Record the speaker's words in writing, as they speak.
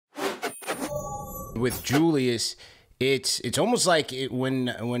with Julius, it's almost like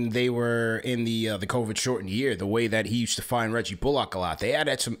when they were in the COVID shortened year, the way that he used to find Reggie Bullock a lot. They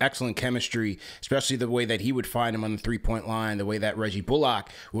had some excellent chemistry, especially the way that he would find him on the 3-point line, the way that Reggie Bullock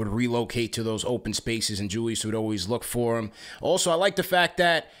would relocate to those open spaces, and Julius would always look for him. Also, I like the fact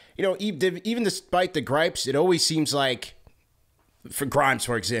that, you know, even despite the gripes, it always seems like, for Grimes,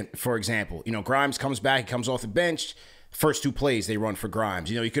 for example, you know, Grimes comes back, he comes off the bench, first 2 plays they run for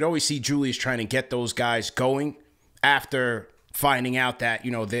Grimes. You know, you could always see Julius trying to get those guys going after finding out that,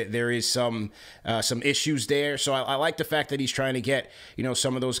 you know, there is some issues there. So I like the fact that he's trying to get, you know,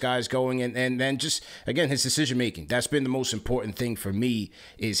 some of those guys going. And then just, again, his decision making. That's been the most important thing for me,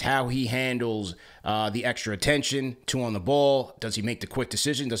 is how he handles the extra attention, 2 on the ball. Does he make the quick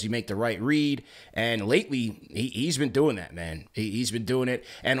decision? Does he make the right read? And lately, he's been doing that, man. He's been doing it.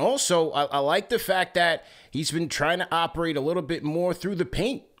 And also, I like the fact that he's been trying to operate a little bit more through the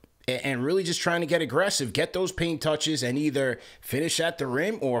paint, and really just trying to get aggressive, get those paint touches, and either finish at the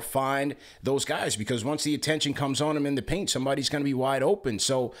rim or find those guys. Because once the attention comes on him in the paint, somebody's going to be wide open.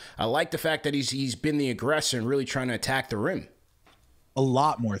 So I like the fact that he's been the aggressor and really trying to attack the rim. A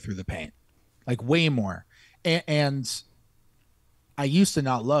lot more through the paint, like way more. And I used to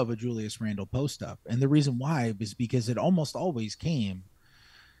not love a Julius Randle post-up. And the reason why is because it almost always came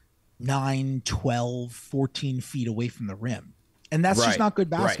 9, 12, 14 feet away from the rim. And that's just not good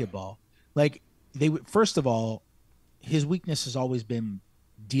basketball. Like, first of all, his weakness has always been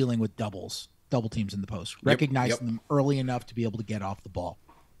dealing with double teams in the post, recognizing them early enough to be able to get off the ball.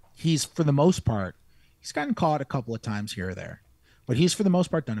 He's, for the most part, he's gotten caught a couple of times here or there, but he's, for the most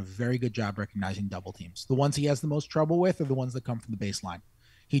part, done a very good job recognizing double teams. The ones he has the most trouble with are the ones that come from the baseline.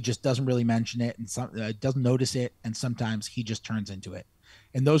 He just doesn't really mention it and doesn't notice it, and sometimes he just turns into it.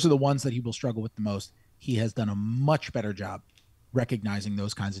 And those are the ones that he will struggle with the most. He has done a much better job recognizing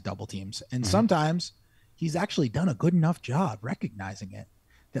those kinds of double teams. And sometimes he's actually done a good enough job recognizing it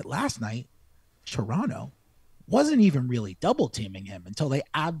that last night, Toronto wasn't even really double teaming him until they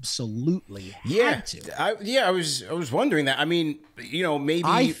absolutely had to. I was wondering that. I mean, you know, maybe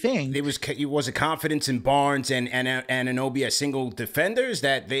I think it was a confidence in Barnes and Anunoby as single defenders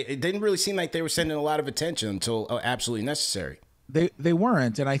that it didn't really seem like they were sending a lot of attention until absolutely necessary. They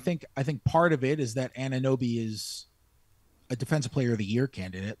weren't. And I think part of it is that Anunoby is a defensive player of the year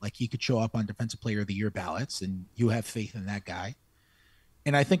candidate. Like, he could show up on defensive player of the year ballots, and you have faith in that guy.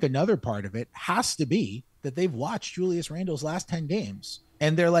 And I think another part of it has to be that they've watched Julius Randle's last 10 games,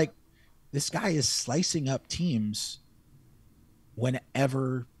 and they're like, this guy is slicing up teams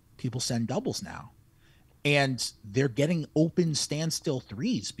whenever people send doubles now. And they're getting open standstill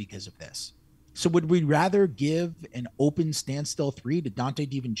threes because of this. So would we rather give an open standstill 3 to Dante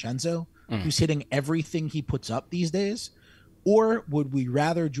DiVincenzo, who's hitting everything he puts up these days? Or would we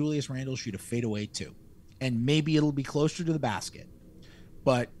rather Julius Randle shoot a fadeaway 2? And maybe it'll be closer to the basket,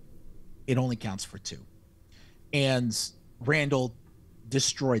 but it only counts for 2. And Randle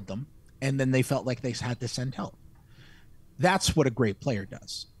destroyed them, and then they felt like they had to send help. That's what a great player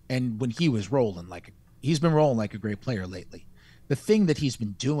does. And when he was he's been rolling like a great player lately. The thing that he's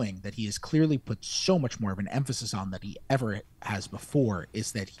been doing that he has clearly put so much more of an emphasis on that he ever has before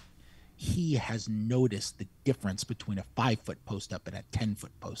is that he has noticed the difference between a 5-foot post up and a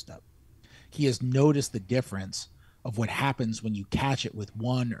 10-foot post up. He has noticed the difference of what happens when you catch it with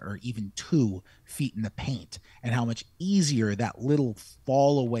 1 or even 2 feet in the paint, and how much easier that little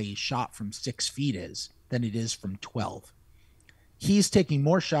fall away shot from 6 feet is than it is from 12. He's taking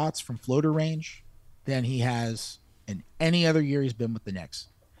more shots from floater range than he has in any other year he's been with the Knicks.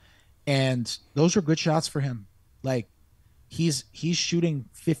 And those are good shots for him. Like, he's shooting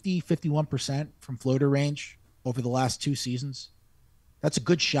 51% from floater range over the last 2 seasons. That's a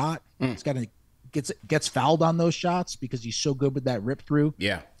good shot. He's gets fouled on those shots because he's so good with that rip through.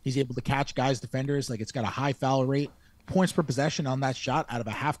 Yeah. He's able to catch guys, defenders. Like, it's got a high foul rate. Points per possession on that shot out of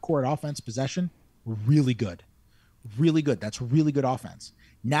a half court offense possession, really good. Really good. That's really good offense.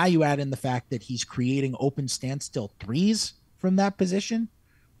 Now you add in the fact that he's creating open standstill 3s from that position.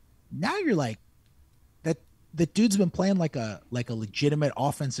 Now you're like, the dude's been playing like a legitimate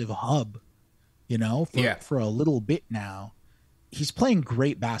offensive hub, you know, for a little bit now. He's playing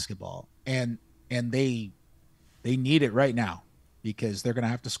great basketball, and they need it right now because they're going to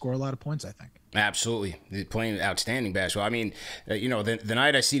have to score a lot of points, I think. Absolutely. They're playing outstanding basketball. I mean, you know, the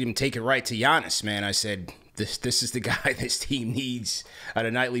night I see him take it right to Giannis, man, I said, this is the guy this team needs on a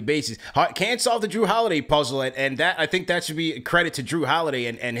nightly basis. Can't solve the Drew Holiday puzzle, and that, I think that should be a credit to Drew Holiday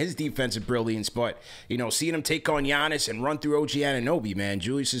and his defensive brilliance. But, you know, seeing him take on Giannis and run through OG Anunoby, man,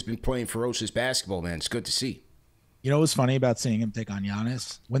 Julius has been playing ferocious basketball, man. It's good to see. You know what's funny about seeing him take on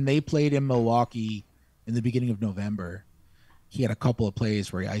Giannis? When they played in Milwaukee in the beginning of November, he had a couple of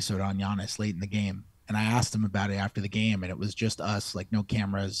plays where he ISO'd on Giannis late in the game. And I asked him about it after the game, and it was just us, like no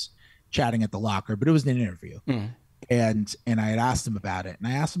cameras, chatting at the locker, but it was an interview. And I had asked him about it, and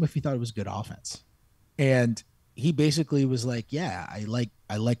I asked him if he thought it was good offense. And he basically was like, yeah, I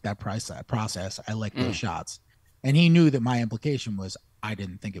like that process. I like those shots. And he knew that my implication was I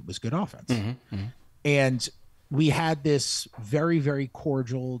didn't think it was good offense. And we had this very, very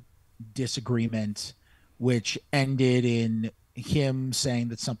cordial disagreement, which ended in him saying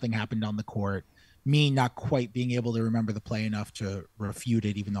that something happened on the court, me not quite being able to remember the play enough to refute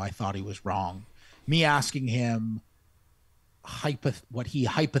it, even though I thought he was wrong, me asking him what he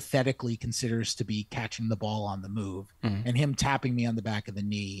hypothetically considers to be catching the ball on the move, and him tapping me on the back of the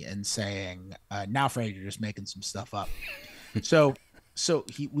knee and saying, now Freddie, you're just making some stuff up. So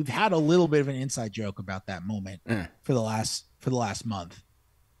we've had a little bit of an inside joke about that moment for the last month,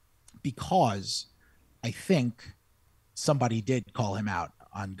 because I think somebody did call him out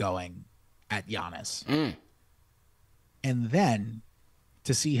on going at Giannis. And then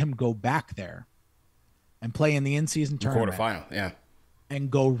to see him go back there and play in the in-season tournament, quarterfinal,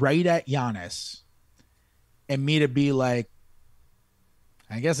 and go right at Giannis, and me to be like,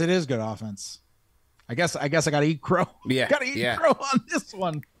 I guess it is good offense. I guess I got to eat crow. Got to eat crow on this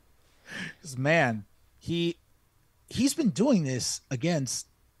one. Because, man, he's been doing this against,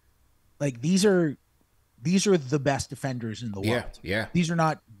 like, these are the best defenders in the world. These are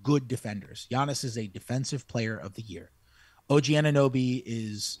not good defenders. Giannis is a defensive player of the year. OG Anunoby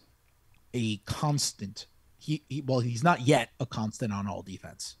is a constant. He's not yet a constant on all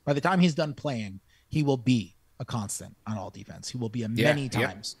defense. By the time he's done playing, he will be a constant on all defense. He will be a many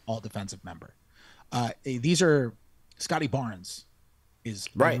times all defensive member. These are Scotty Barnes is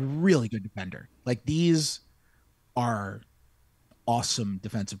a really good defender. Like, these are awesome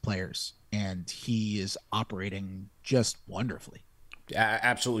defensive players, and he is operating just wonderfully.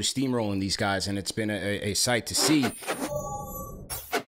 Absolutely steamrolling these guys, and it's been a sight to see.